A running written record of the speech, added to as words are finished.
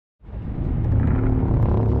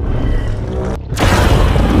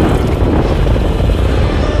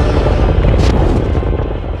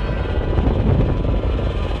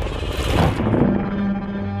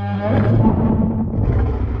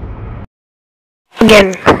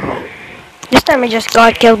Again. This time I just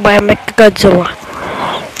got killed by a Mechagodzilla.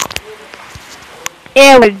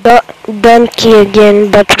 Yeah, with Donkey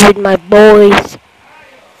again, but with my boys.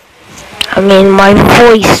 I mean, my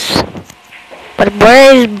voice. But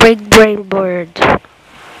where is Big Brain Bird?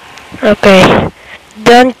 Okay.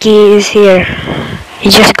 Donkey is here. He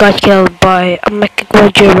just got killed by a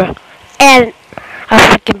Mechagodzilla and a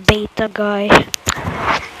freaking beta guy.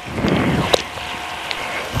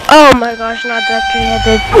 Oh my gosh, not that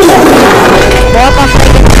three-headed. What the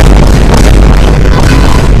freaking...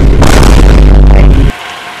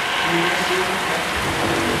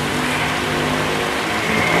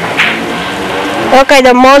 Okay,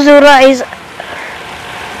 the Mozura is...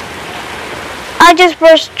 I just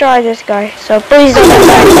first try this guy, so please don't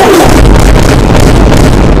attack me.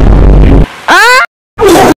 Ah!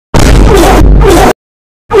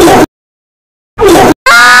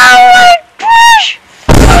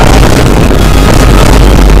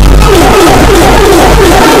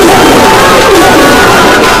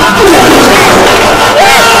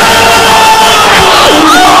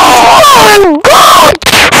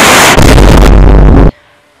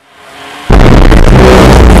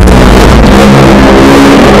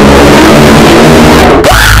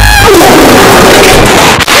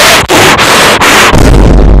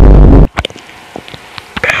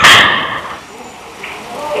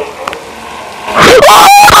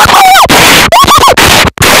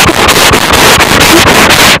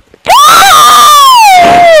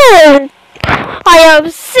 I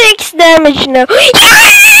have 6 damage now.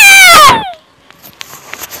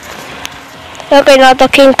 Okay, not the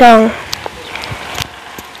King Kong.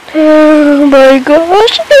 Oh my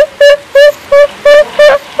gosh.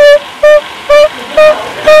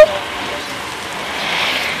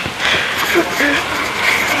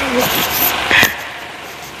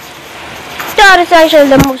 That is actually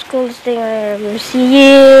the most coolest thing I ever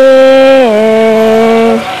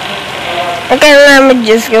seen. Okay, let me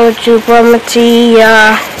just go to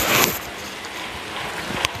Prometea.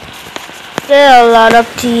 There are a lot of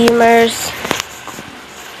teamers.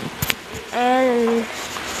 And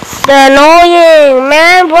they're annoying.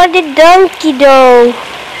 Man, what did Donkey do?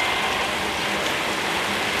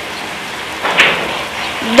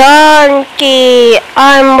 Donkey,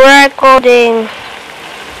 I'm recording.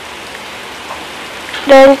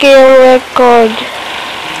 Donkey record.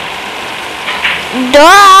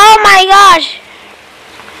 Oh my gosh!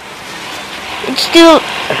 It's still...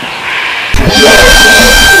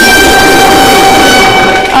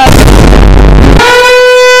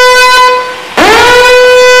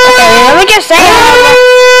 Okay, let me just say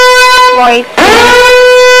wait.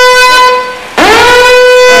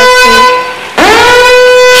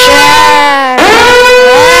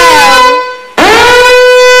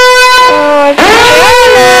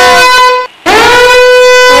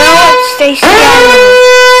 Stay scanning.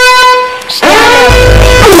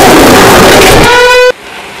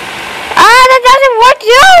 Ah, that doesn't work.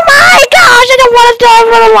 Oh my gosh, I don't want to die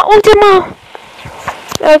with my Ultimo.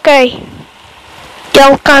 Okay. You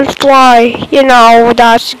can't fly. You know,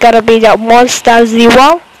 that's gotta be that monster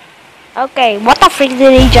zero. Okay, what the freak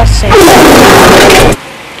did he just say?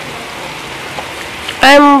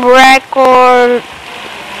 I'm recording,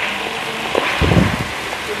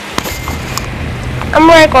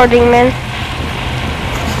 man.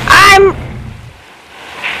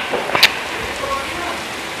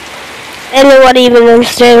 Anyone even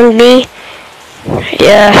understand me?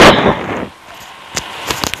 Yeah.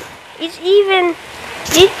 It's even...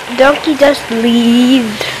 Did Donkey just leave?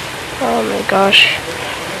 Oh my gosh.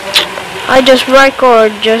 I just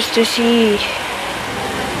record just to see.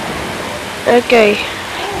 Okay.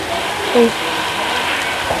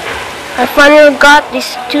 I finally got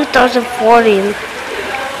this 2014.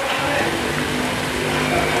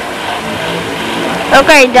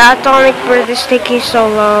 Okay, the atomic bird is taking so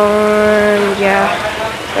long. Yeah.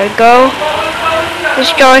 There we go.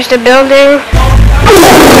 Destroys the building.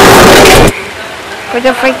 Where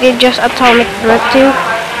the frick did just atomic bird to?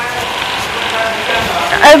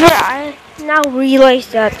 I now realize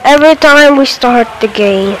that every time we start the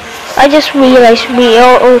game, I just realized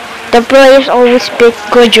the players always pick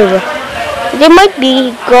Godzilla. They might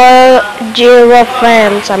be Godzilla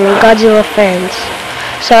fans.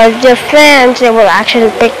 So if they're fans, they will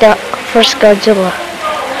actually pick the first Godzilla.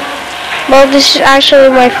 Well, this is actually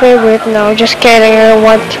my favorite now. Just kidding. I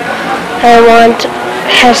want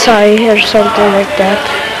Hesai or something like that.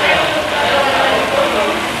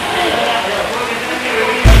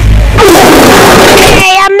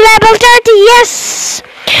 Hey, I'm level 30. Yes.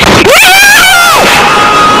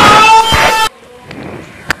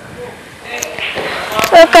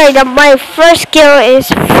 Okay, my first kill is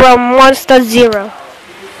from monster 0.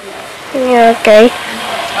 Yeah, okay.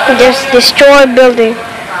 Just destroy building.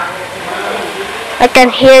 I can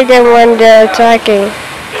hear them when they're attacking.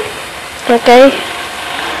 Okay.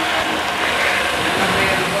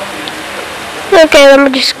 Okay, let me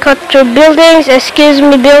just cut through buildings. Excuse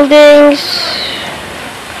me, buildings.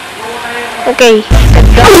 Okay.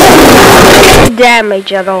 No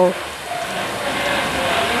damage at all.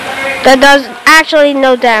 That does actually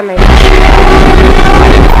no damage.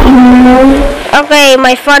 Okay,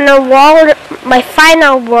 my final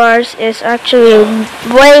wars is actually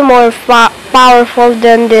way more powerful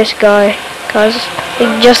than this guy, cause he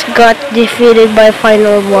just got defeated by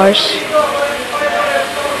final wars.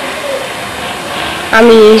 I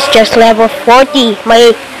mean, he's just level 40.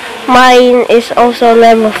 Mine is also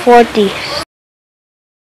level 40.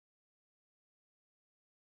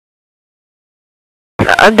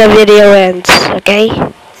 The video ends. Okay,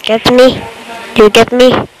 get me? Do you get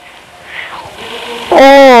me?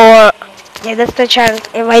 Or yeah, that's the chance.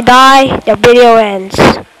 If I die, the video ends.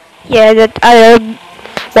 Yeah, that other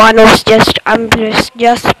one was I'm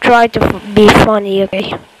just trying to be funny.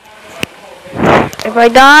 Okay. If I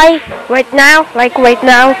die right now, like right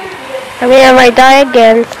now, I mean if I die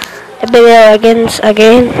again, the video ends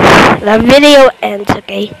again. The video ends.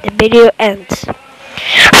 Okay, the video ends.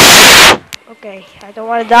 Okay, I don't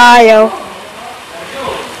want to die, yo.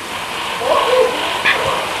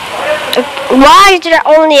 Why is there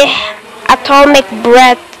only atomic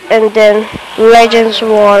breath and then Legends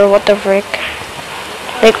War? What the frick?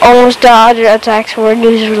 Like almost the other attacks were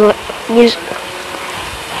news. Did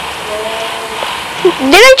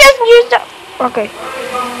I just use the? Okay.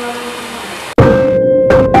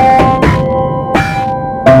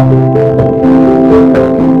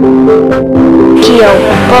 Tokyo,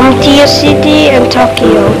 from Tokyo City and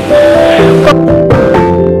Tokyo.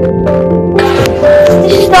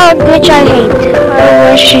 This is not a glitch I hate.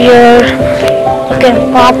 I wish you can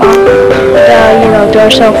pop up the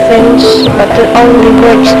dorsal fins, but it only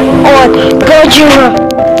works on Gojira.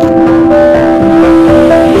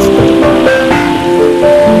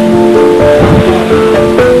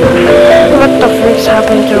 What the frick's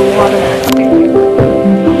happened to the water? Okay.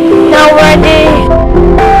 Now ready?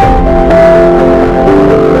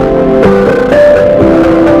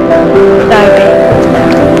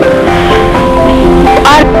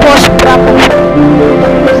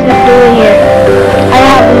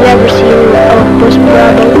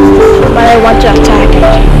 But I want to attack it.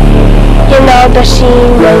 You know the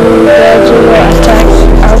scene when the Zero attacks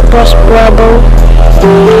Outpost Bravo?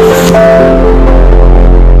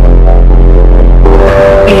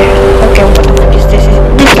 Yeah, okay, what the fuck is this?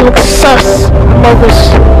 This looks sus. Mogus.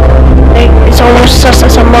 Like, it's almost sus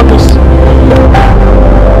as a Mogus.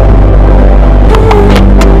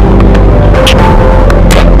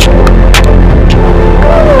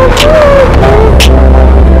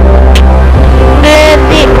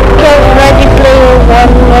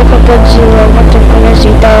 Zero, what the fuck is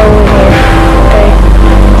he doing here? Okay.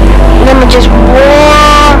 Let me just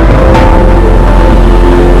war.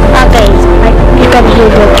 Okay, you can hear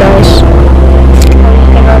that, guys. You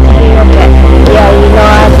cannot hear that. Yeah, you know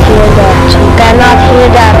I hear that. You cannot hear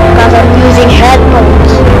that because I'm using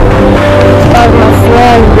headphones. Because my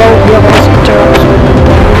friend Roblox interrupts when he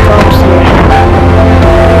comes here.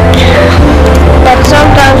 But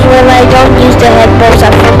sometimes when I don't use the headphones, I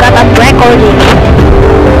forgot I'm recording.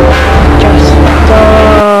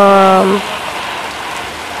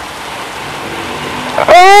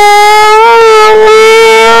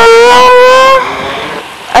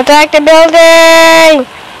 Attack the building!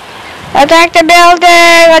 Attack the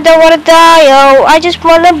building! I don't want to die, yo. I just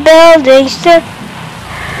want a building.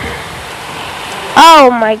 Oh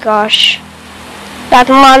my gosh. That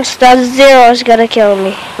monster Zero is gonna kill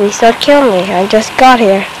me. Please don't kill me. I just got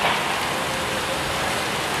here.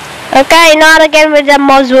 Okay, not again with the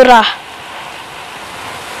Mozura.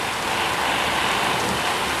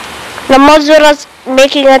 The Mozura's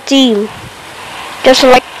making a team. Just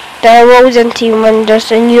like the Rosen team when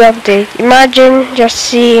there's a new update. Imagine just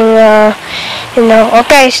seeing,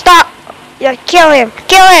 okay, stop! Yeah, kill him!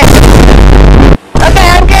 Kill him! Okay,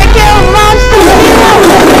 I'm gonna kill Monster Zero!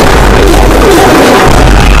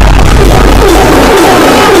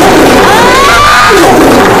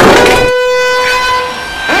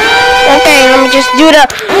 Okay, let me just do the...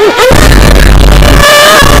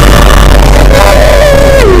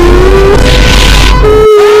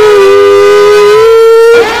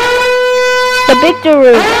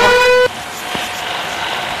 Victory.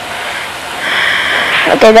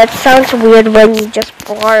 Okay, that sounds weird when you just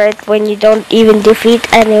pour it when you don't even defeat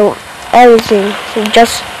anyone. anything. He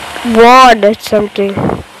just wanted something.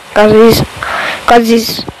 Cause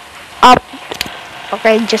he's up.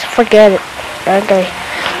 Okay, just forget it. Okay.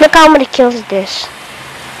 Look how many kills this.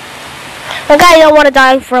 Okay, I don't want to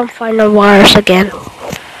die from Final Wars again.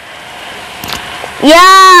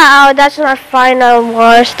 Yeah, oh, that's not Final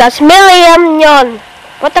Wars. That's Million.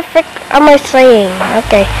 What the frick am I saying?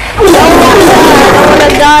 Okay. I don't wanna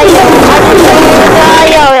die.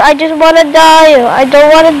 I just wanna die. I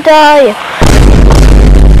don't wanna die.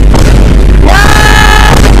 No!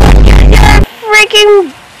 You're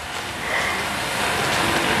freaking.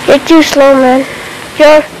 You're too slow, man.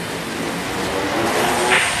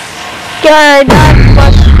 Yeah, that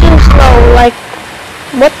was too slow. Like,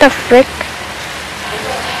 what the frick?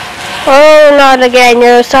 Oh, not again.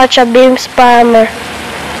 You're such a beam spammer.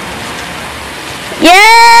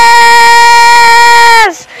 Yes!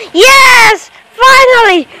 Yes!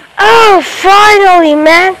 Finally! Oh, finally,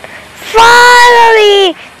 man!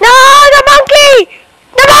 Finally! No, the monkey!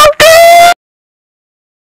 The monkey!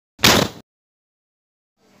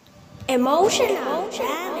 Emotional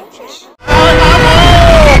damage.